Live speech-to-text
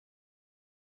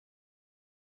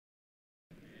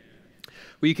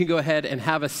Well, you can go ahead and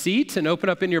have a seat and open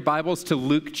up in your Bibles to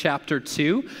Luke chapter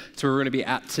 2. That's where we're going to be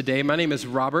at today. My name is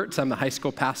Robert. I'm the high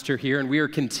school pastor here, and we are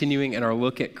continuing in our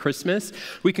look at Christmas.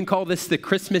 We can call this the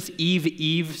Christmas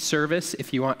Eve service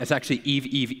if you want. It's actually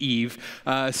Eve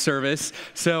service.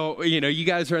 So, you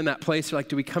guys are in that place. You're like,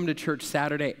 do we come to church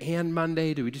Saturday and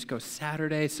Monday? Do we just go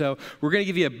Saturday? So we're going to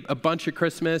give you a bunch of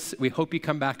Christmas. We hope you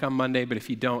come back on Monday, but if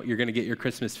you don't, you're going to get your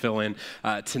Christmas fill-in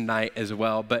tonight as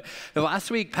well. But the last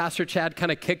week, Pastor Chad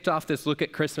kind of kicked off this look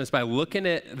at Christmas by looking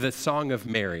at the Song of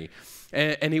Mary.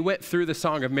 And he went through the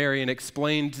Song of Mary and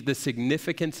explained the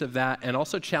significance of that and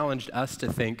also challenged us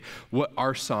to think what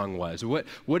our song was.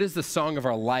 What is the song of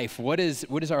our life? What is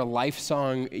our life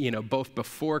song, both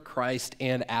before Christ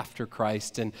and after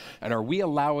Christ? And are we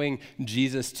allowing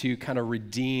Jesus to kind of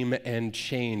redeem and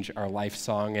change our life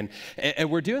song?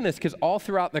 And we're doing this because all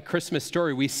throughout the Christmas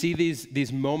story, we see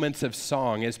these moments of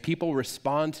song. As people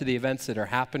respond to the events that are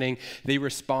happening, they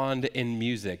respond in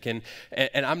music. And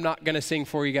I'm not going to sing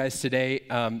for you guys today.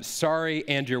 Sorry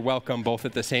and you're welcome both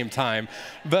at the same time.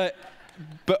 But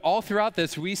all throughout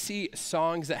this, we see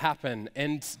songs that happen.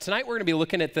 And tonight we're going to be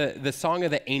looking at the Song of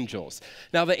the Angels.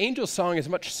 Now, the Angels song is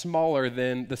much smaller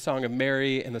than the Song of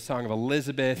Mary and the Song of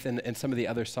Elizabeth and some of the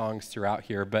other songs throughout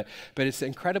here, but it's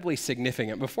incredibly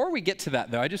significant. Before we get to that,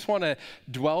 though, I just want to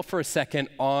dwell for a second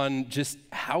on just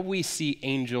how we see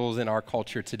angels in our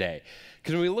culture today.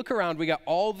 Because when we look around, we got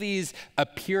all these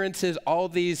appearances, all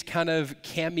these kind of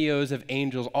cameos of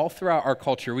angels all throughout our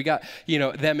culture. We got,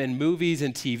 them in movies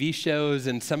and TV shows,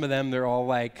 and some of them, they're all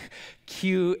like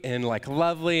cute and like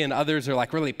lovely, and others are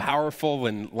like really powerful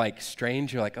and like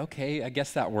strange. You're like, okay, I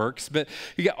guess that works. But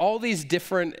you got all these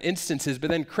different instances, but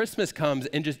then Christmas comes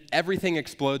and just everything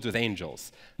explodes with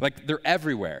angels. Like they're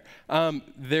everywhere.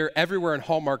 They're everywhere in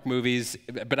Hallmark movies,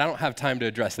 but I don't have time to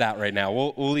address that right now.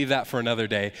 We'll leave that for another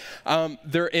day.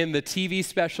 They're in the TV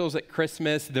specials at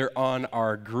Christmas. They're on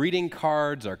our greeting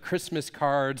cards, our Christmas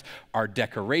cards, our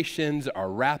decorations, our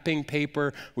wrapping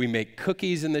paper. We make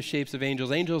cookies in the shapes of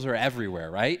angels. Angels are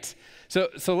everywhere, right? So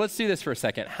let's do this for a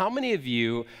second. How many of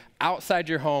you outside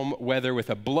your home, whether with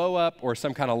a blow up or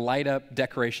some kind of light up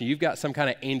decoration, you've got some kind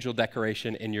of angel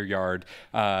decoration in your yard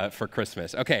for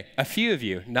Christmas? Okay, a few of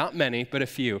you, not many, but a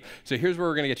few. So here's where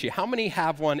we're going to get you. How many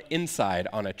have one inside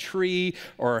on a tree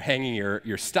or hanging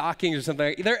your stockings or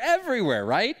something? They're everywhere,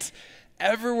 right?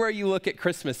 Everywhere you look at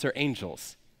Christmas, they're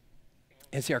angels.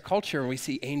 And see, our culture, when we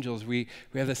see angels, we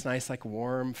have this nice, like,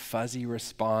 warm, fuzzy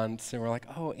response. And we're like,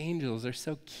 oh, angels, they're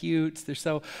so cute. They're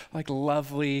so, like,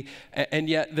 lovely. And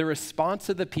yet the response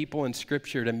of the people in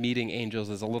Scripture to meeting angels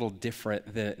is a little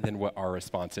different than what our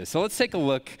response is. So let's take a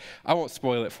look. I won't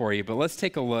spoil it for you, but let's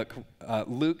take a look.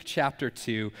 Luke chapter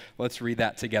 2, let's read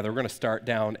that together. We're going to start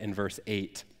down in verse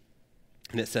 8.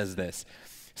 And it says this.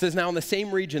 It says, now in the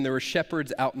same region there were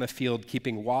shepherds out in the field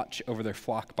keeping watch over their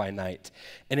flock by night.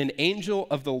 And an angel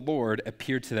of the Lord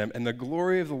appeared to them, and the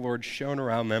glory of the Lord shone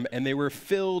around them, and they were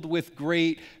filled with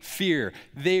great fear.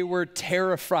 They were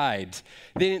terrified.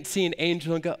 They didn't see an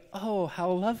angel and go, oh, how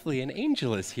lovely, an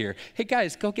angel is here. Hey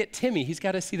guys, go get Timmy. He's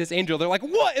got to see this angel. They're like,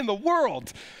 what in the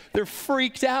world? They're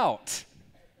freaked out.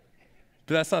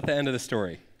 But that's not the end of the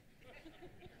story.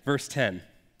 Verse 10.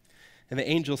 And the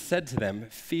angel said to them,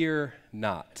 fear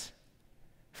not,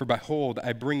 for behold,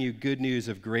 I bring you good news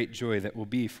of great joy that will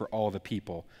be for all the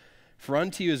people. For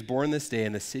unto you is born this day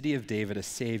in the city of David a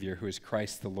Savior, who is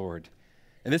Christ the Lord.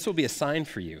 And this will be a sign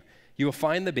for you. You will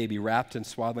find the baby wrapped in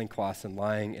swaddling cloths and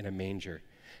lying in a manger.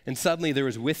 And suddenly there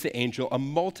was with the angel a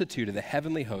multitude of the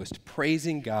heavenly host,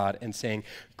 praising God and saying,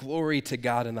 glory to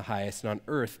God in the highest, and on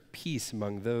earth peace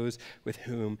among those with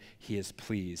whom he is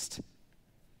pleased.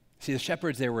 See, the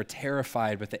shepherds there were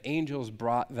terrified, but the angels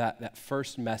brought that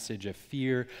first message of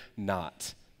fear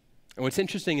not. And what's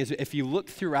interesting is if you look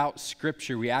throughout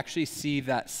Scripture, we actually see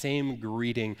that same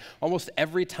greeting almost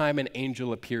every time an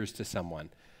angel appears to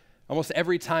someone. Almost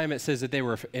every time it says that they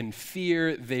were in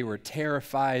fear, they were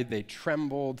terrified, they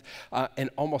trembled,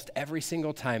 and almost every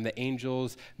single time the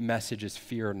angel's message is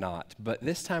fear not. But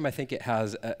this time I think it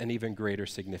has an even greater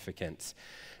significance.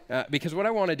 Because what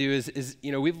I want to do is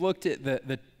we've looked at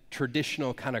the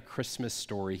traditional kind of Christmas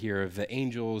story here of the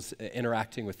angels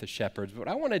interacting with the shepherds. But what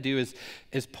I want to do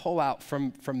is pull out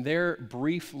from their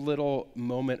brief little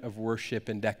moment of worship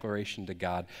and declaration to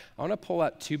God, I want to pull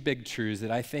out two big truths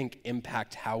that I think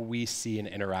impact how we see and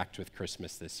interact with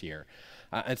Christmas this year.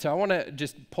 And so I want to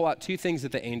just pull out two things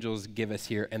that the angels give us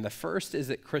here. And the first is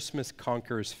that Christmas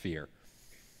conquers fear.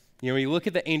 When you look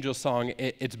at the angel song,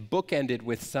 it's bookended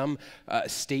with some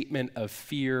statement of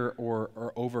fear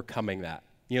or overcoming that.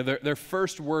 Their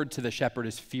first word to the shepherd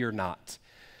is fear not.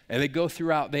 And they go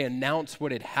throughout, they announce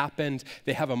what had happened.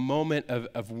 They have a moment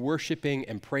of worshiping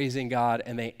and praising God,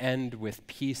 and they end with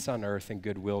peace on earth and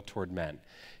goodwill toward men.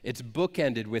 It's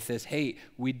bookended with this, hey,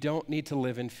 we don't need to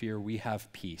live in fear, we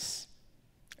have peace.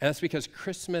 And that's because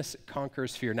Christmas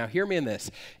conquers fear. Now, hear me in this.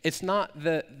 It's not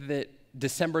that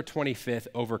December 25th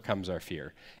overcomes our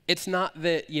fear. It's not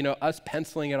that, us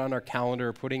penciling it on our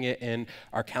calendar, putting it in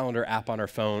our calendar app on our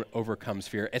phone overcomes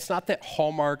fear. It's not that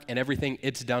Hallmark and everything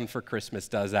it's done for Christmas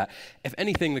does that. If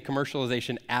anything, the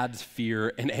commercialization adds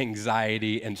fear and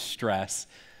anxiety and stress.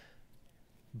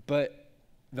 But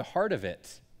the heart of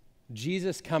it,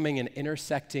 Jesus coming and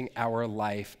intersecting our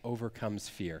life overcomes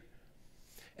fear.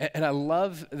 And I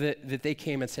love that they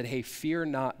came and said, hey, fear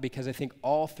not, because I think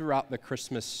all throughout the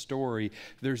Christmas story,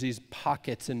 there's these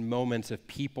pockets and moments of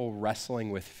people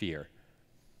wrestling with fear.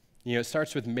 It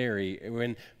starts with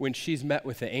Mary. When she's met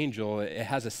with the angel, it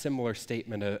has a similar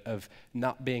statement of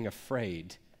not being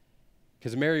afraid.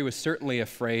 Because Mary was certainly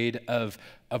afraid of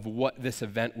what this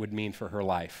event would mean for her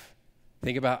life.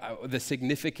 Think about the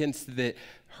significance that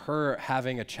her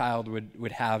having a child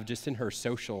would have just in her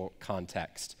social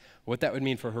context, what that would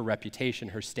mean for her reputation,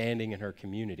 her standing in her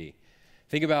community.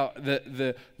 Think about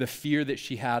the fear that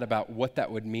she had about what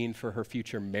that would mean for her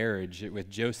future marriage with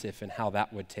Joseph and how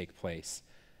that would take place.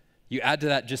 You add to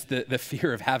that just the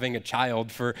fear of having a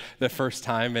child for the first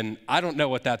time, and I don't know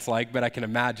what that's like, but I can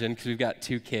imagine because we've got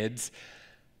 2 kids.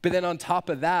 But then on top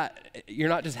of that, you're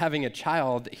not just having a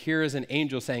child. Here is an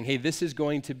angel saying, hey, this is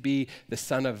going to be the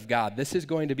Son of God. This is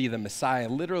going to be the Messiah,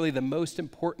 literally the most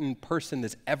important person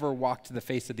that's ever walked the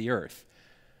face of the earth.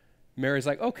 Mary's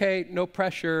like, okay, no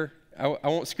pressure. I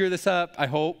won't screw this up, I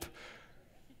hope.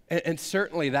 And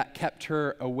certainly that kept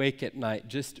her awake at night,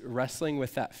 just wrestling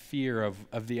with that fear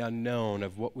of the unknown,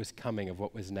 of what was coming, of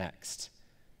what was next.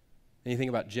 And you think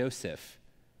about Joseph.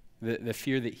 The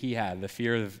fear that he had, the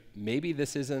fear of maybe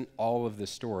this isn't all of the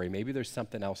story. Maybe there's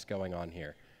something else going on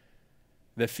here.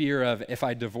 The fear of if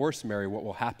I divorce Mary, what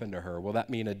will happen to her? Will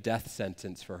that mean a death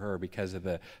sentence for her because of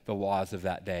the laws of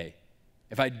that day?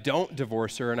 If I don't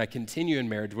divorce her and I continue in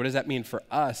marriage, what does that mean for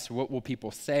us? What will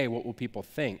people say? What will people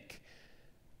think?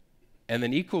 And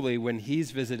then equally, when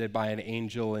he's visited by an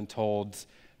angel and told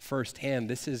firsthand,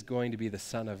 this is going to be the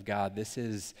Son of God, this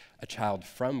is a child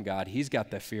from God, he's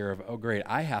got the fear of, oh great,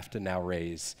 I have to now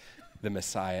raise the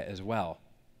Messiah as well.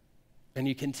 And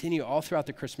you continue all throughout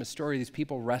the Christmas story, these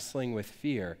people wrestling with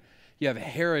fear. You have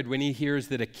Herod, when he hears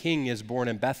that a king is born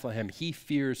in Bethlehem, he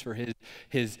fears for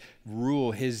his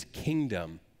rule, his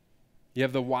kingdom. You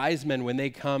have the wise men, when they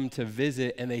come to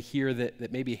visit and they hear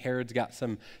that maybe Herod's got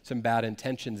some bad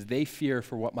intentions, they fear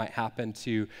for what might happen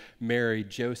to Mary,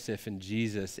 Joseph, and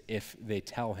Jesus if they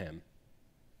tell him.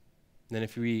 And then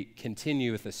if we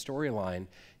continue with the storyline,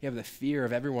 you have the fear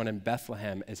of everyone in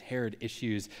Bethlehem as Herod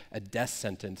issues a death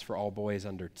sentence for all boys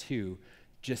under 2,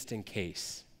 just in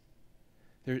case.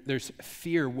 There's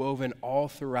fear woven all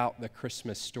throughout the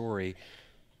Christmas story.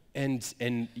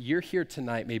 And you're here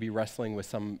tonight maybe wrestling with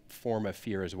some form of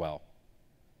fear as well.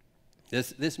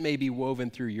 This may be woven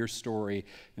through your story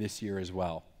this year as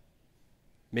well.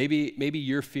 Maybe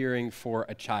you're fearing for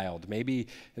a child. Maybe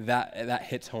that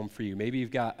hits home for you. Maybe you've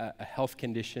got a health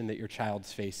condition that your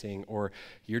child's facing, or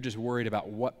you're just worried about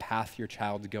what path your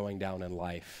child's going down in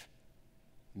life.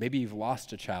 Maybe you've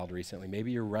lost a child recently.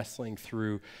 Maybe you're wrestling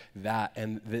through that,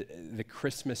 and the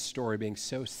Christmas story being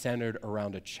so centered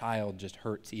around a child just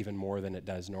hurts even more than it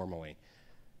does normally.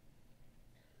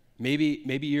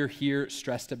 Maybe you're here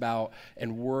stressed about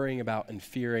and worrying about and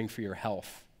fearing for your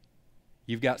health.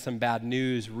 You've got some bad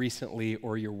news recently,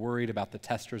 or you're worried about the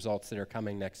test results that are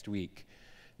coming next week.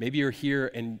 Maybe you're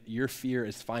here and your fear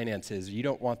is finances. You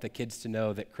don't want the kids to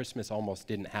know that Christmas almost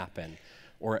didn't happen,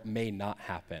 or it may not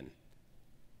happen.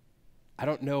 I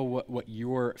don't know what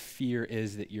your fear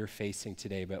is that you're facing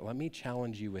today, but let me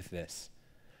challenge you with this.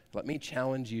 Let me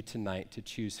challenge you tonight to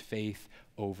choose faith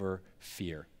over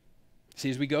fear. See,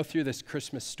 as we go through this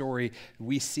Christmas story,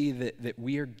 we see that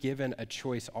we are given a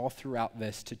choice all throughout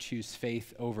this to choose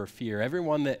faith over fear.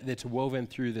 Everyone that's woven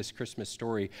through this Christmas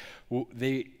story,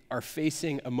 they are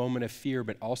facing a moment of fear,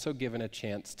 but also given a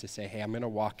chance to say, hey, I'm going to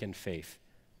walk in faith.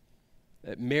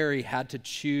 Mary had to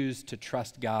choose to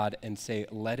trust God and say,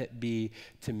 let it be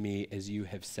to me as you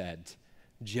have said.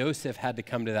 Joseph had to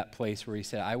come to that place where he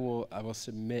said, I will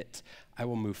submit, I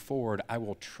will move forward, I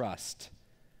will trust.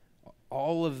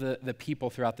 All of the people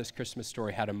throughout this Christmas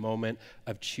story had a moment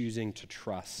of choosing to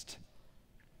trust.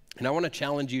 And I want to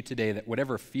challenge you today that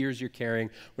whatever fears you're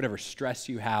carrying, whatever stress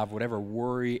you have, whatever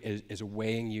worry is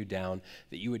weighing you down,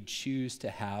 that you would choose to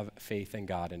have faith in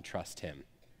God and trust him.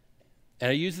 And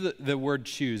I use the word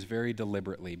choose very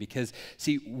deliberately because,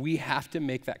 see, we have to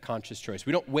make that conscious choice.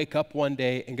 We don't wake up one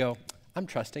day and go, I'm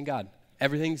trusting God.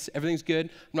 Everything's good.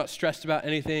 I'm not stressed about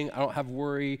anything. I don't have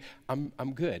worry.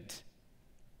 I'm good.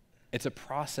 It's a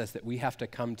process that we have to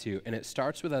come to, and it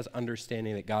starts with us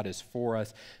understanding that God is for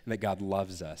us and that God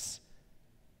loves us.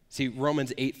 See,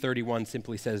 Romans 8:31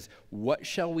 simply says, what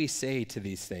shall we say to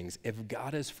these things? If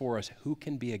God is for us, who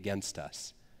can be against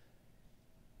us?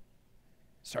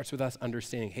 Starts with us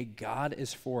understanding, hey, God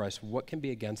is for us. What can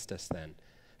be against us then?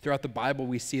 Throughout the Bible,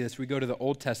 we see this. We go to the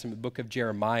Old Testament book of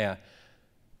Jeremiah.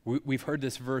 We've heard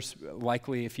this verse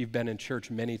likely if you've been in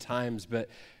church many times, but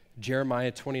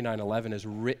Jeremiah 29:11 is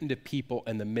written to people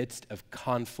in the midst of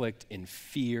conflict and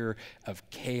fear, of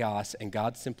chaos, and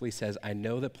God simply says, I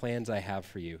know the plans I have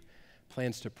for you,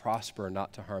 plans to prosper,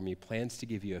 not to harm you, plans to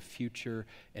give you a future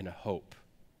and a hope.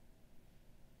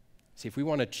 See, if we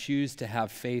want to choose to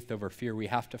have faith over fear, we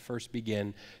have to first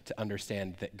begin to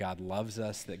understand that God loves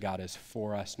us, that God is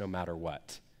for us no matter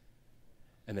what.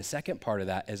 And the second part of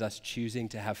that is us choosing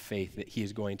to have faith that he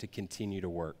is going to continue to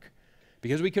work.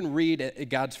 Because we can read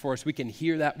God's for us, we can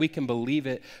hear that, we can believe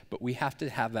it, but we have to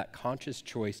have that conscious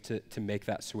choice to make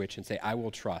that switch and say, I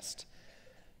will trust.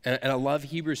 And I love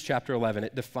Hebrews chapter 11.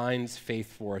 It defines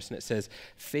faith for us, and it says,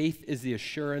 faith is the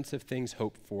assurance of things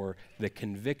hoped for, the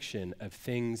conviction of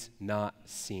things not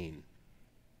seen.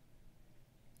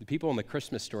 The people in the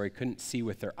Christmas story couldn't see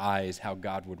with their eyes how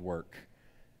God would work.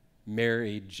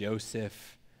 Mary,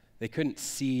 Joseph, they couldn't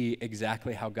see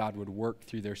exactly how God would work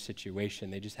through their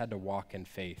situation. They just had to walk in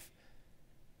faith.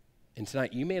 And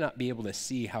tonight, you may not be able to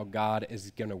see how God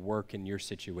is going to work in your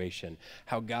situation,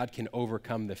 how God can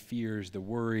overcome the fears, the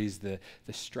worries, the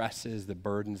stresses, the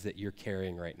burdens that you're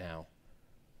carrying right now.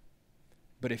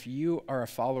 But if you are a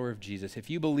follower of Jesus, if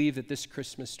you believe that this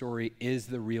Christmas story is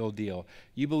the real deal,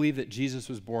 you believe that Jesus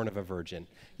was born of a virgin,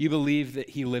 you believe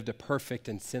that he lived a perfect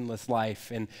and sinless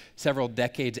life, and several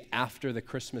decades after the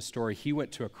Christmas story, he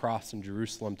went to a cross in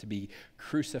Jerusalem to be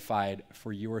crucified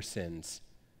for your sins.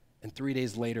 And 3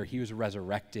 days later, he was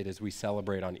resurrected as we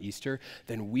celebrate on Easter.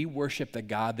 Then we worship the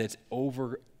God that's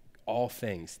over all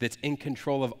things, that's in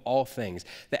control of all things,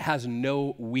 that has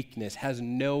no weakness, has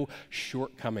no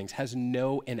shortcomings, has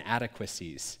no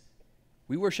inadequacies.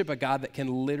 We worship a God that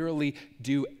can literally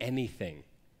do anything.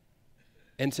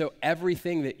 And so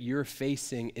everything that you're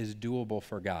facing is doable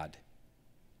for God.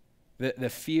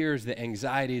 The fears, the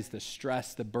anxieties, the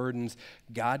stress, the burdens,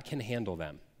 God can handle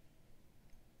them.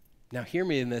 Now, hear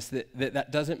me in this,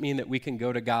 that doesn't mean that we can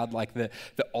go to God like the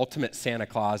ultimate Santa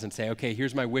Claus and say, okay,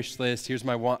 here's my wish list, here's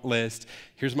my want list,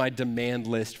 here's my demand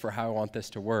list for how I want this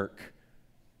to work.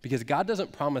 Because God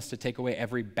doesn't promise to take away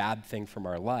every bad thing from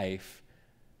our life,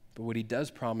 but what he does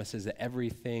promise is that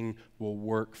everything will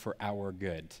work for our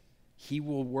good. He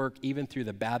will work even through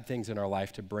the bad things in our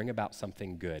life to bring about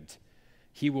something good.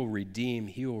 He will redeem,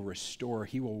 he will restore,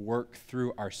 he will work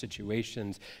through our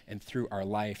situations and through our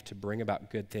life to bring about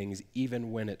good things,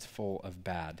 even when it's full of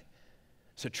bad.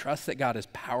 So trust that God is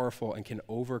powerful and can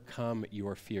overcome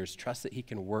your fears. Trust that he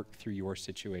can work through your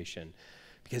situation.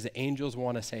 Because the angels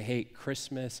want to say, hey,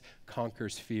 Christmas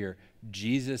conquers fear.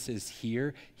 Jesus is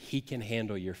here. He can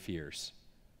handle your fears.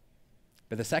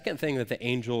 But the second thing that the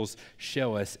angels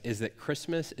show us is that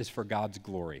Christmas is for God's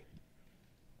glory.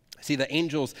 See, the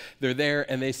angels, they're there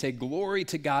and they say, glory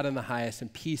to God in the highest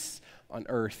and peace on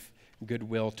earth,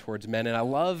 goodwill towards men. And I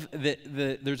love that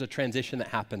there's a transition that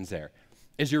happens there.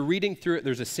 As you're reading through it,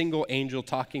 there's a single angel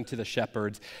talking to the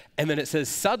shepherds. And then it says,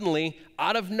 suddenly,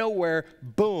 out of nowhere,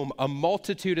 boom, a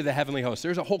multitude of the heavenly hosts.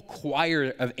 There's a whole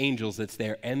choir of angels that's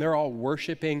there. And they're all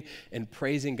worshiping and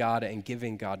praising God and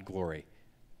giving God glory.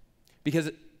 Because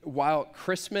while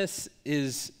Christmas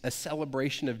is a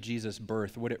celebration of Jesus'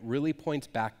 birth, what it really points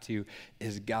back to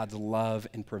is God's love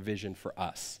and provision for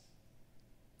us.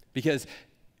 Because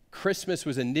Christmas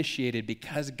was initiated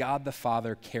because God the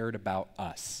Father cared about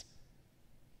us.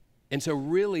 And so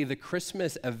really the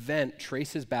Christmas event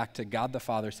traces back to God the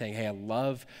Father saying, hey, I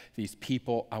love these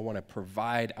people. I want to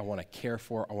provide. I want to care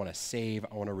for. I want to save.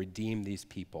 I want to redeem these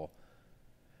people.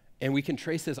 And we can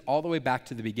trace this all the way back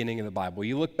to the beginning of the Bible.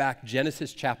 You look back,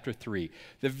 Genesis chapter 3,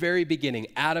 the very beginning,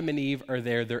 Adam and Eve are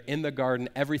there. They're in the garden.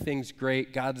 Everything's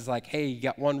great. God is like, hey, you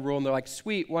got one rule. And they're like,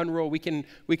 sweet, one rule. We can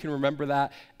remember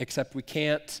that, except we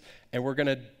can't. And we're going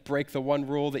to break the one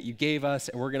rule that you gave us,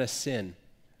 and we're going to sin.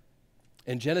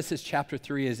 And Genesis chapter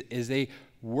 3 is they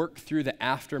work through the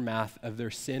aftermath of their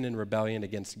sin and rebellion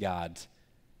against God.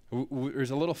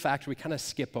 There's a little fact we kind of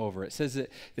skip over. It says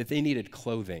that they needed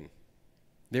clothing.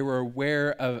 They were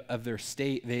aware of their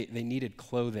state. They needed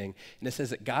clothing. And it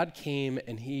says that God came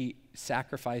and he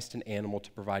sacrificed an animal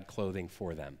to provide clothing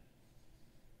for them.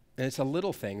 And it's a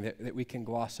little thing that we can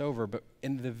gloss over, but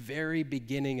in the very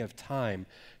beginning of time,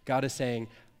 God is saying,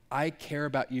 I care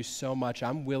about you so much,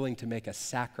 I'm willing to make a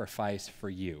sacrifice for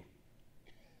you.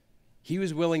 He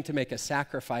was willing to make a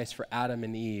sacrifice for Adam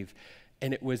and Eve,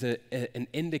 and it was an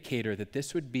indicator that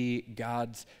this would be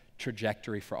God's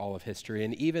trajectory for all of history.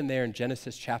 And even there in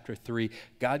Genesis chapter 3,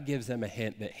 God gives them a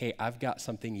hint that, hey, I've got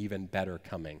something even better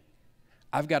coming.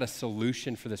 I've got a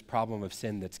solution for this problem of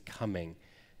sin that's coming,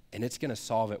 and it's going to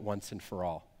solve it once and for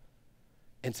all.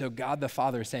 And so God the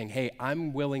Father is saying, hey,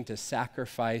 I'm willing to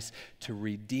sacrifice, to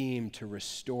redeem, to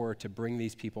restore, to bring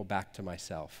these people back to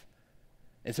myself.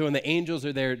 And so when the angels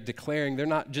are there declaring, they're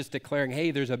not just declaring, hey,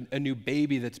 there's a new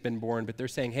baby that's been born, but they're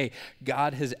saying, hey,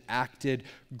 God has acted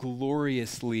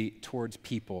gloriously towards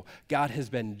people. God has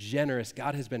been generous.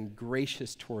 God has been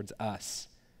gracious towards us.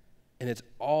 And it's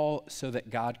all so that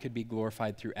God could be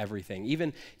glorified through everything.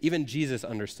 Even Jesus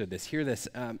understood this. Hear this.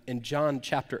 In John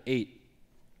chapter 8,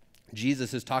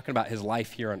 Jesus is talking about his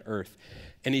life here on earth.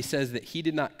 And he says that he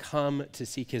did not come to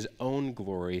seek his own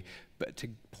glory, but to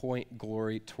point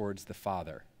glory towards the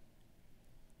Father.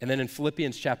 And then in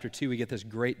Philippians chapter 2, we get this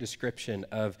great description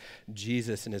of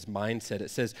Jesus and his mindset.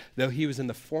 It says, though he was in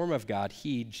the form of God,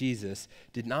 he, Jesus,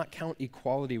 did not count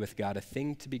equality with God a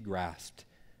thing to be grasped,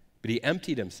 but he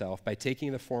emptied himself by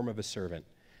taking the form of a servant.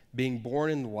 Being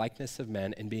born in the likeness of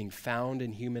men and being found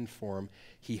in human form,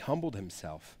 he humbled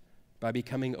himself by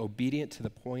becoming obedient to the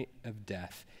point of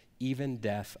death, even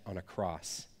death on a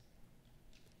cross.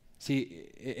 See,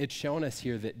 it's shown us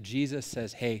here that Jesus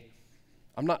says, hey,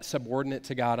 I'm not subordinate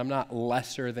to God. I'm not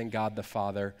lesser than God the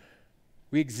Father.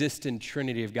 We exist in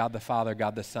Trinity of God the Father,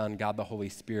 God the Son, God the Holy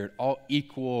Spirit, all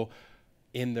equal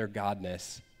in their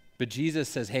godness. But Jesus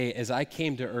says, hey, as I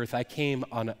came to earth, I came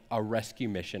on a rescue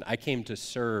mission. I came to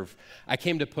serve. I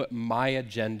came to put my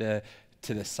agenda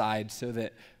to the side so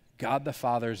that God the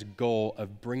Father's goal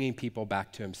of bringing people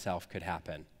back to himself could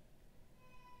happen.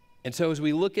 And so as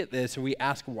we look at this and we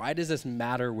ask, why does this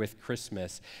matter with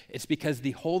Christmas? It's because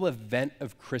the whole event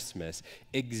of Christmas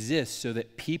exists so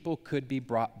that people could be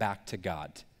brought back to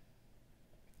God.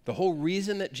 The whole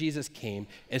reason that Jesus came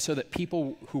is so that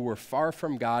people who were far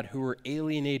from God, who were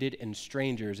alienated and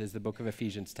strangers, as the book of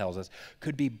Ephesians tells us,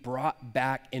 could be brought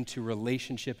back into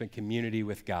relationship and community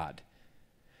with God.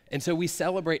 And so we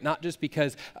celebrate not just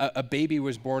because a baby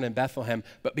was born in Bethlehem,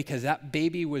 but because that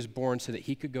baby was born so that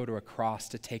he could go to a cross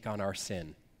to take on our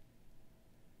sin.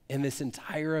 And this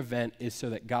entire event is so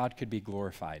that God could be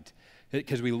glorified.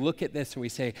 Because we look at this and we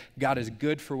say, God is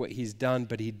good for what he's done,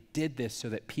 but he did this so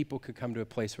that people could come to a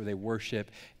place where they worship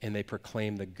and they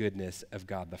proclaim the goodness of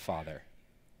God the Father.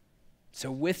 So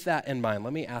with that in mind,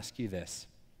 let me ask you this.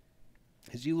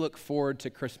 As you look forward to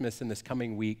Christmas in this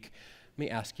coming week, let me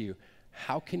ask you,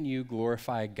 how can you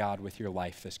glorify God with your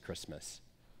life this Christmas?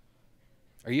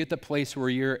 Are you at the place where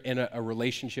you're in a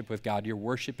relationship with God, you're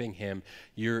worshiping him,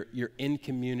 you're in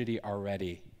community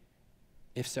already?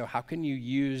 If so, how can you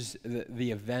use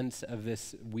the events of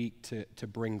this week to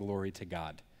bring glory to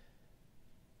God?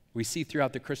 We see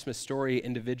throughout the Christmas story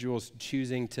individuals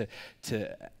choosing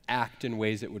to act in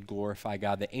ways that would glorify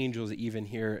God. The angels even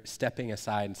here stepping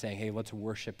aside and saying, hey, let's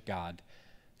worship God.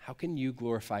 How can you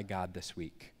glorify God this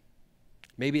week?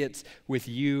 Maybe it's with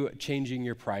you changing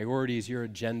your priorities, your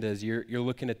agendas. You're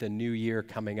looking at the new year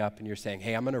coming up and you're saying,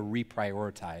 hey, I'm going to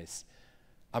reprioritize.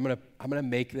 I'm going to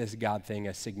make this God thing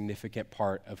a significant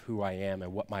part of who I am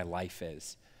and what my life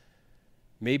is.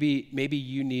 Maybe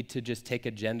you need to just take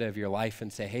agenda of your life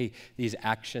and say, hey, these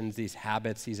actions, these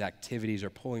habits, these activities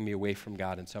are pulling me away from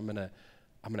God, and so I'm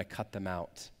going to cut them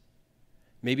out.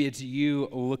 Maybe it's you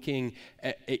looking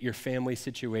at your family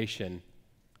situation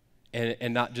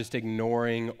and not just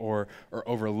ignoring or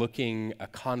overlooking a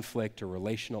conflict or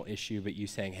relational issue, but you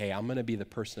saying, hey, I'm going to be the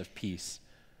person of peace.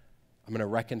 I'm going to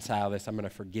reconcile this. I'm going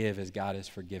to forgive as God has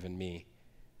forgiven me.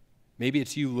 Maybe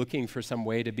it's you looking for some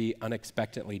way to be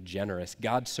unexpectedly generous.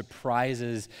 God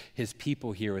surprises his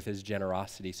people here with his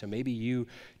generosity. So maybe you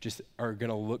just are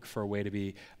going to look for a way to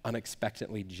be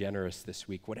unexpectedly generous this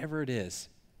week. Whatever it is,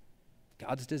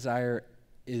 God's desire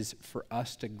is for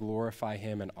us to glorify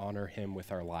him and honor him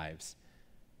with our lives.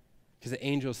 Because the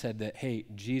angel said that, hey,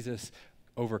 Jesus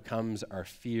overcomes our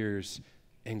fears,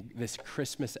 and this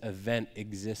Christmas event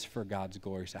exists for God's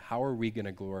glory. So how are we going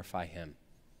to glorify him?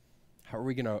 How are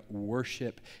we going to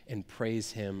worship and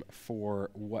praise him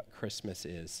for what Christmas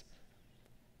is?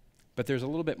 But there's a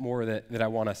little bit more that I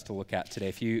want us to look at today.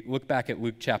 If you look back at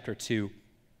Luke chapter 2,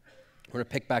 we're going to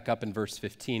pick back up in verse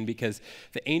 15, because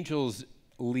the angels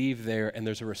leave there and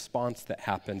there's a response that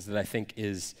happens that I think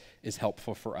is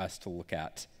helpful for us to look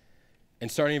at. And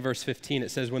starting in verse 15,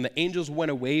 it says, when the angels went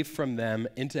away from them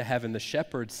into heaven, the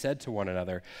shepherds said to one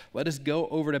another, let us go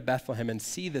over to Bethlehem and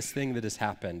see this thing that has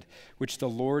happened, which the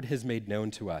Lord has made known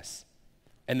to us.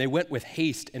 And they went with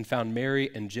haste and found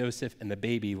Mary and Joseph and the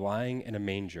baby lying in a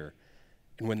manger.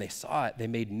 And when they saw it, they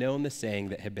made known the saying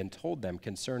that had been told them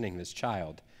concerning this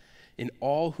child. And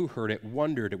all who heard it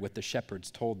wondered at what the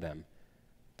shepherds told them.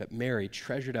 But Mary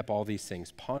treasured up all these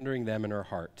things, pondering them in her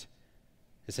heart.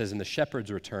 It says, and the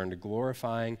shepherds returned,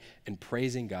 glorifying and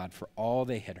praising God for all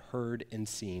they had heard and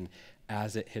seen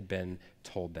as it had been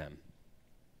told them.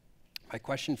 My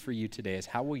question for you today is,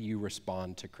 how will you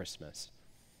respond to Christmas?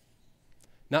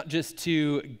 Not just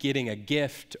to getting a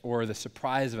gift or the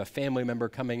surprise of a family member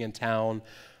coming in town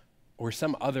or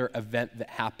some other event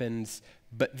that happens,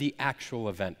 but the actual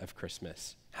event of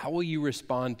Christmas. How will you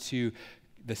respond to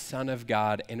the Son of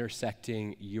God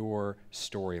intersecting your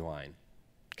storyline?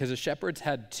 Because the shepherds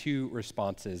had two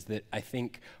responses that I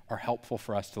think are helpful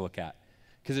for us to look at.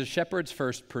 Because the shepherds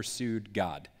first pursued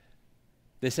God.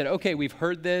 They said, okay, we've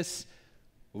heard this.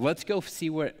 Let's go see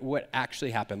what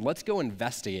actually happened. Let's go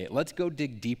investigate. Let's go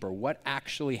dig deeper. What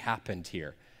actually happened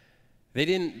here? They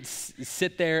didn't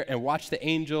sit there and watch the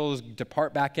angels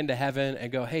depart back into heaven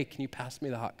and go, hey, can you pass me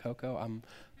the hot cocoa?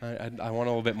 I want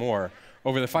a little bit more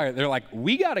over the fire. They're like,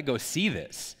 we got to go see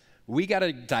this. We got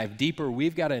to dive deeper.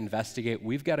 We've got to investigate.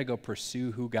 We've got to go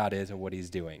pursue who God is and what he's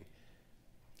doing.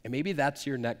 And maybe that's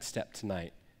your next step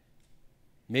tonight.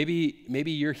 Maybe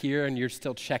you're here and you're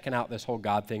still checking out this whole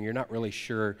God thing. You're not really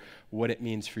sure what it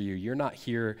means for you. You're not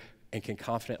here and can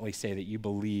confidently say that you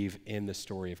believe in the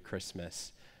story of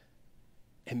Christmas.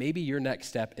 And maybe your next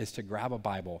step is to grab a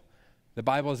Bible. The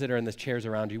Bibles that are in the chairs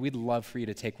around you, we'd love for you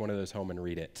to take one of those home and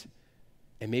read it.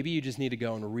 And maybe you just need to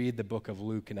go and read the book of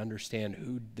Luke and understand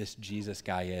who this Jesus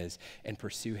guy is and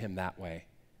pursue him that way.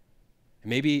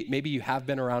 Maybe you have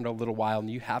been around a little while and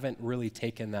you haven't really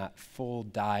taken that full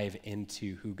dive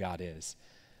into who God is.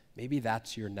 Maybe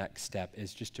that's your next step,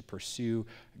 is just to pursue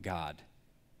God.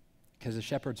 Because the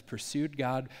shepherds pursued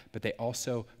God, but they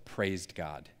also praised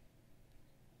God.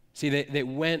 See, they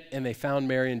went and they found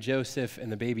Mary and Joseph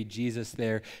and the baby Jesus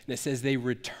there. And it says they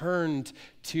returned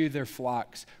to their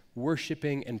flocks,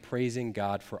 worshiping and praising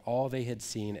God for all they had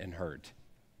seen and heard.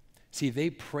 See, they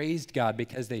praised God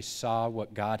because they saw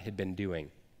what God had been doing.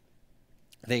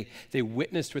 They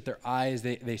witnessed with their eyes.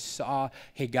 They saw,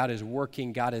 hey, God is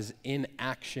working. God is in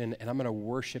action, and I'm going to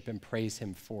worship and praise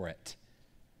him for it.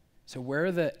 So where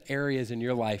are the areas in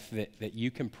your life that you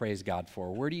can praise God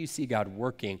for? Where do you see God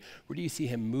working? Where do you see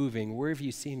him moving? Where have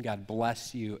you seen God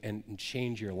bless you and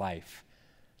change your life?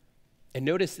 And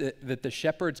notice that the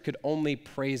shepherds could only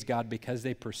praise God because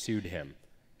they pursued him.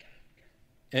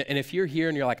 And if you're here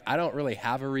and you're like, I don't really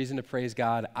have a reason to praise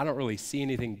God, I don't really see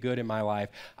anything good in my life,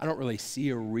 I don't really see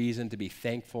a reason to be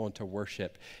thankful and to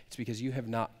worship, it's because you have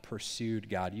not pursued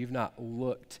God. You've not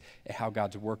looked at how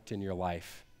God's worked in your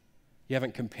life. You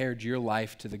haven't compared your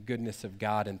life to the goodness of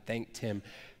God and thanked him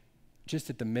just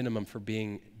at the minimum for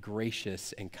being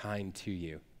gracious and kind to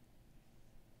you.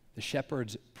 The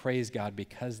shepherds praised God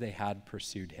because they had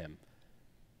pursued him.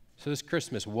 So this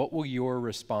Christmas, what will your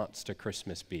response to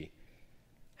Christmas be?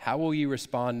 How will you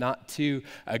respond not to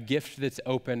a gift that's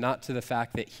open, not to the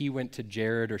fact that he went to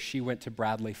Jared or she went to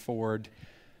Bradley Ford,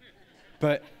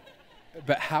 but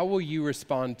how will you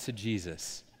respond to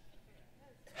Jesus?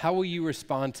 How will you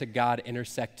respond to God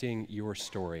intersecting your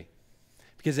story?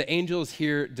 Because the angels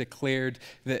here declared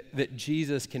that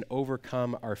Jesus can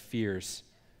overcome our fears.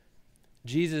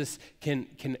 Jesus can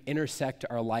intersect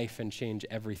our life and change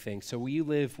everything. So will you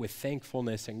live with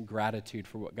thankfulness and gratitude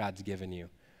for what God's given you?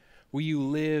 Will you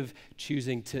live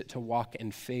choosing to walk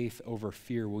in faith over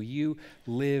fear? Will you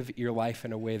live your life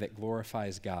in a way that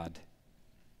glorifies God?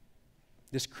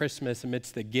 This Christmas,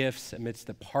 amidst the gifts, amidst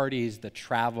the parties, the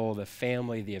travel, the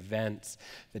family, the events,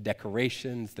 the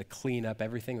decorations, the cleanup,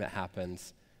 everything that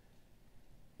happens,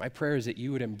 my prayer is that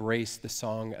you would embrace the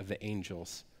song of the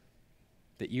angels,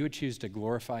 that you would choose to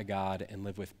glorify God and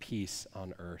live with peace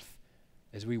on earth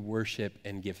as we worship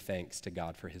and give thanks to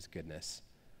God for his goodness.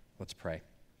 Let's pray.